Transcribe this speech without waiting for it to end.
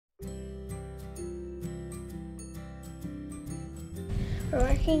We're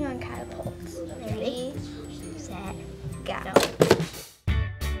working on catapults. Ready, set, go.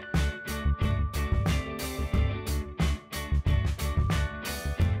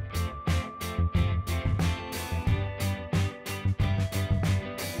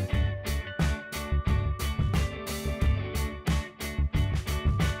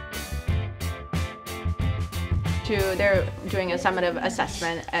 They're doing a summative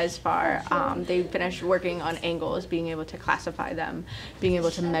assessment as far they finished working on angles, being able to classify them, being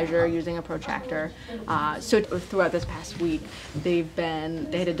able to measure using a protractor. So throughout this past week, they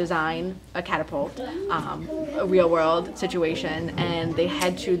had to design a catapult, a real world situation, and they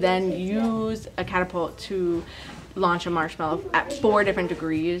had to then use a catapult to launch a marshmallow at 4 different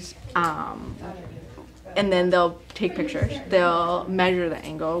degrees. And then they'll take pictures. They'll measure the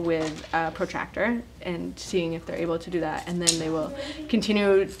angle with a protractor and seeing if they're able to do that. And then they will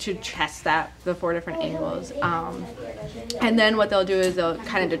continue to test the 4 different angles. And then what they'll do is they'll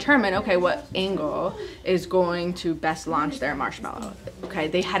kind of determine, okay, what angle is going to best launch their marshmallow. Okay,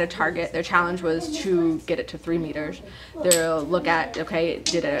 they had a target. Their challenge was to get it to 3 meters. They'll look at, okay,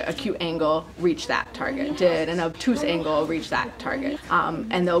 did an acute angle reach that target? Did an obtuse angle reach that target?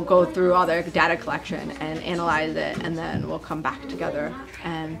 And they'll go through all their data collection and analyze it, and then we'll come back together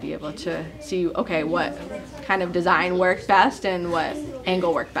and be able to see, okay, what kind of design worked best and what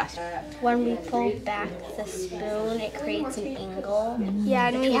angle worked best. When we pull back the spoon, it creates an angle. Yeah,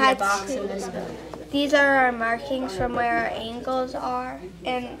 and we the had box and the spoon. These are our markings from where our angles are,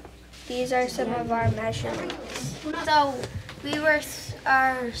 and these are some of our measurements. So we were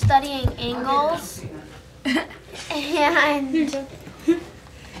studying angles,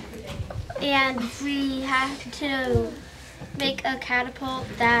 and we had to make a catapult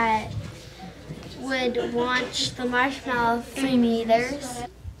that would launch the marshmallow 3 meters.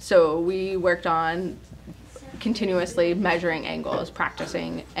 So we worked on continuously measuring angles,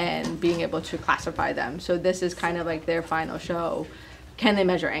 practicing, and being able to classify them. So this is kind of like their final show. Can they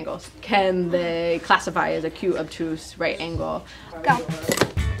measure angles? Can they classify as acute, obtuse, right angle? Go.